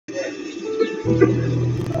Hi,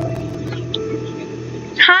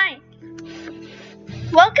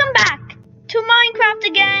 welcome back to Minecraft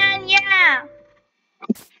again. Yeah,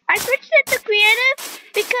 I switched it to creative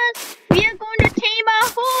because we are going to tame a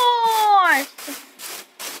horse.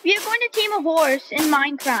 We are going to tame a horse in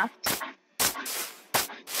Minecraft.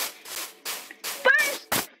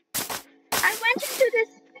 First, I went into this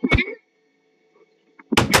pen.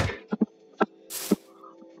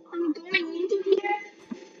 I'm going into here,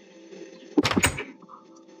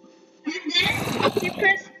 and then you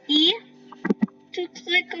press E to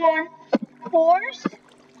click on horse,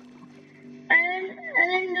 and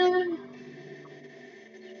then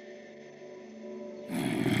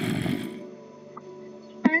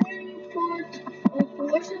put a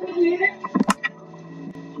horse over here,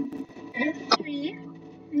 F3,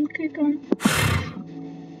 and click on.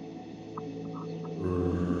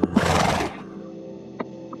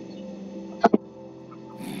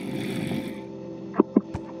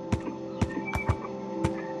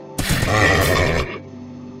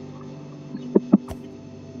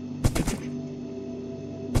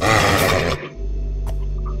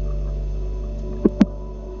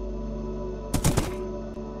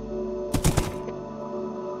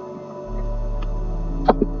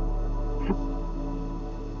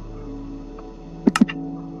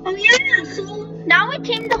 Oh yeah, so now we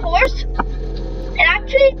tame the horse. It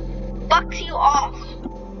actually bucks you off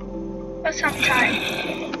for some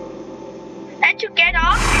time. And to get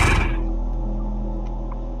off,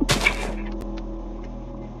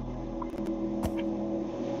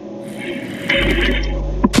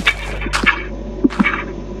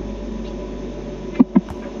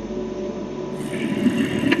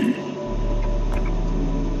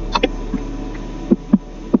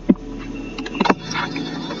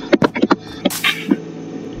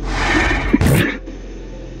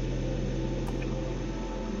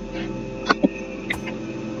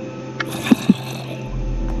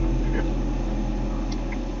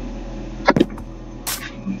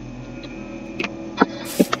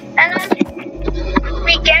 and then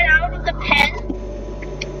we get out of the pen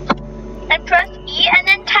and press E and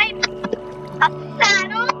then type a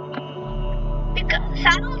saddle. Because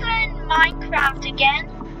saddles are in Minecraft again.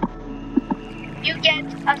 You get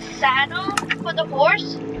a saddle for the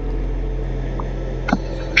horse.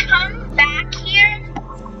 Come back here.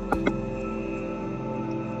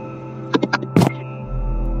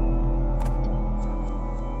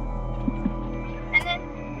 And then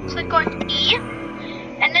click on E.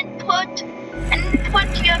 And then put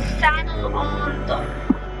your saddle on the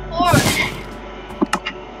horse.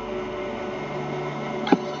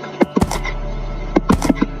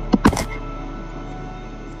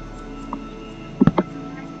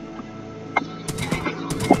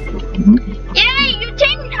 Yay!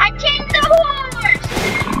 I tamed the horse!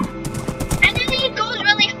 And then he goes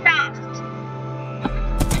really fast.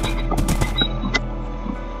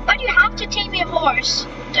 But you have to tame your horse.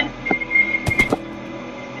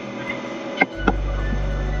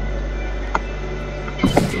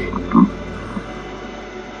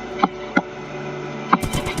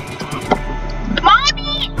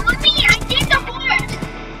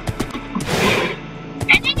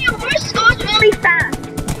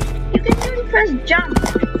 Press jump.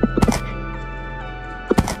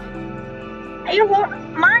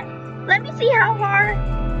 Let me see how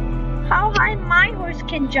high my horse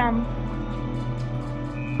can jump.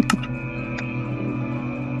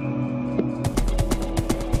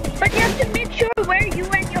 But you have to make sure where you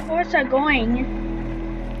and your horse are going.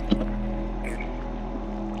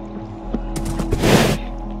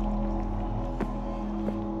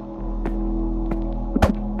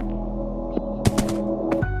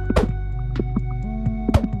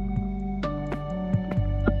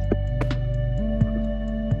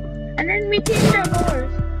 And then we take the horse.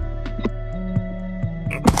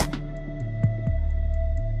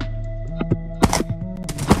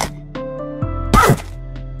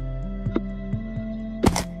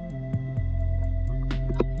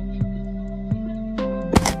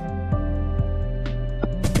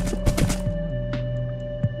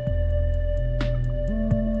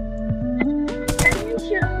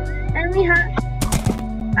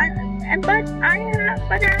 But I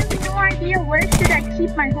have no idea where should I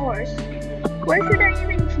keep my horse. Where should I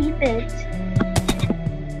even keep it?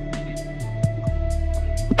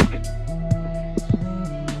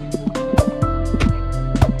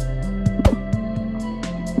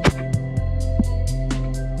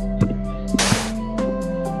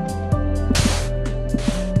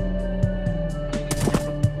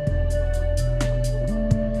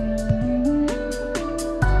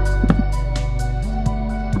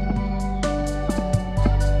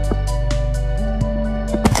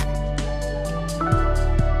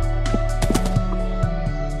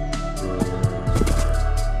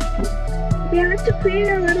 have to create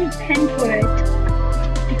a little pen for it.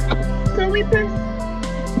 So we press.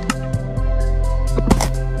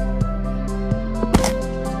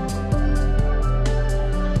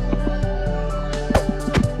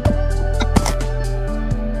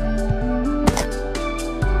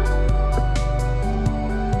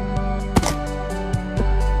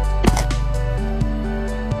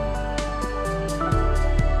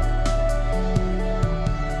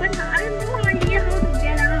 But I have no idea how to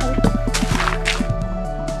get out.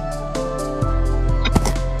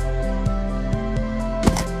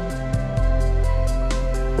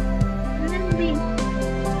 And then we.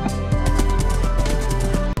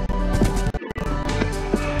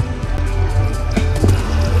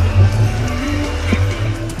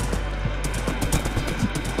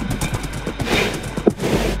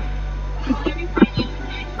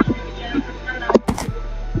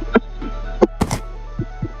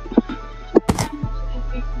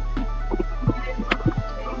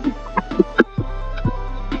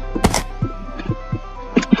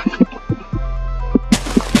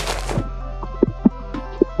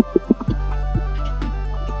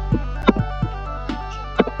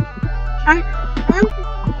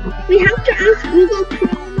 We have to ask Google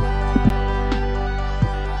Chrome,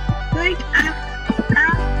 like after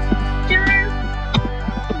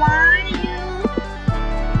why you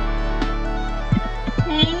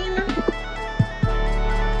tame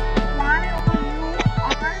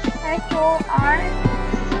YOURHOR.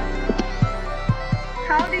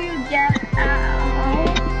 How do you get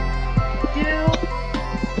out? Do you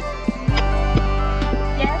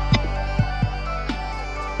get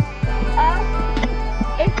up?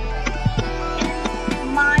 It's in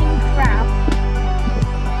Minecraft.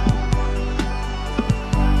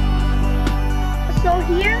 So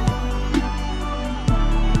here.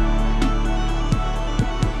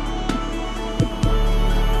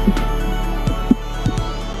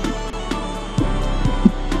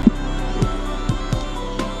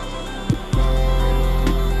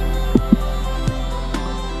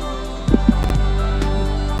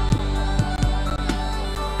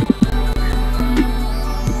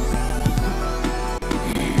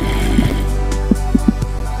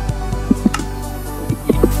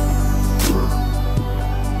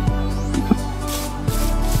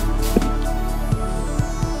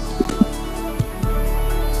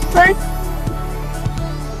 But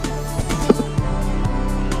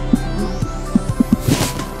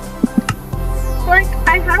like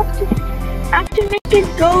I have to make it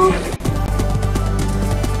go.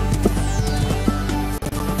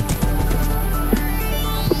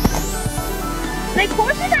 Like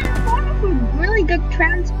horses are form of really good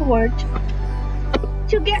transport.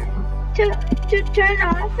 To get to turn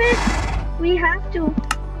off it, we have to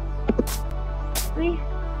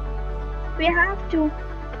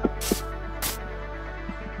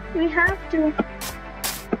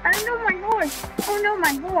I don't know my horse. Oh no,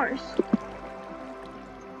 my horse.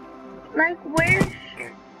 Like where?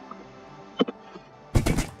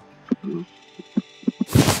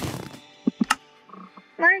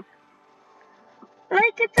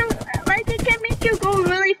 Like it can make you go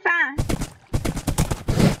really fast.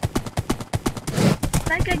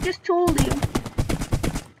 Like I just told you.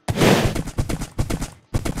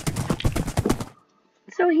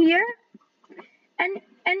 So here, and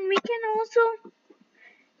we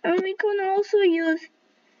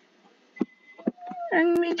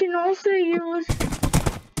can also use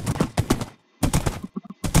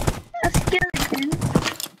a skeleton.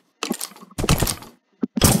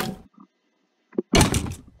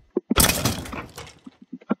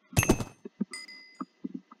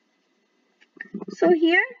 So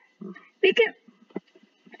here we can.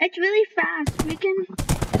 It's really fast. We can.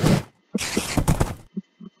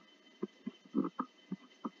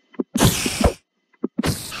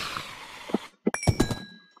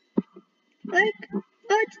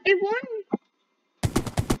 But it won't.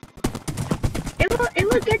 It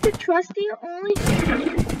will get to trust you only.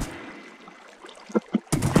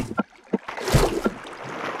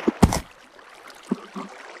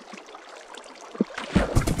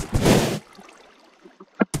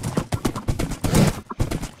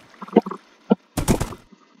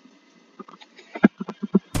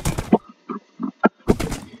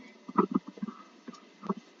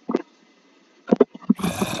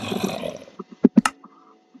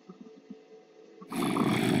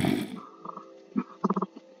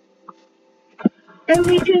 And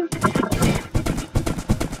we can,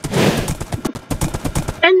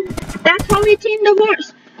 and that's how we tame the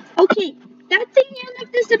horse. Okay, that's the end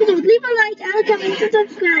of this episode. Leave a like and a comment and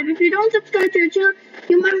subscribe. If you don't subscribe to our channel,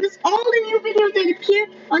 you might miss all the new videos that appear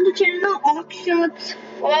on the channel. Auctions.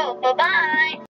 Well, bye bye.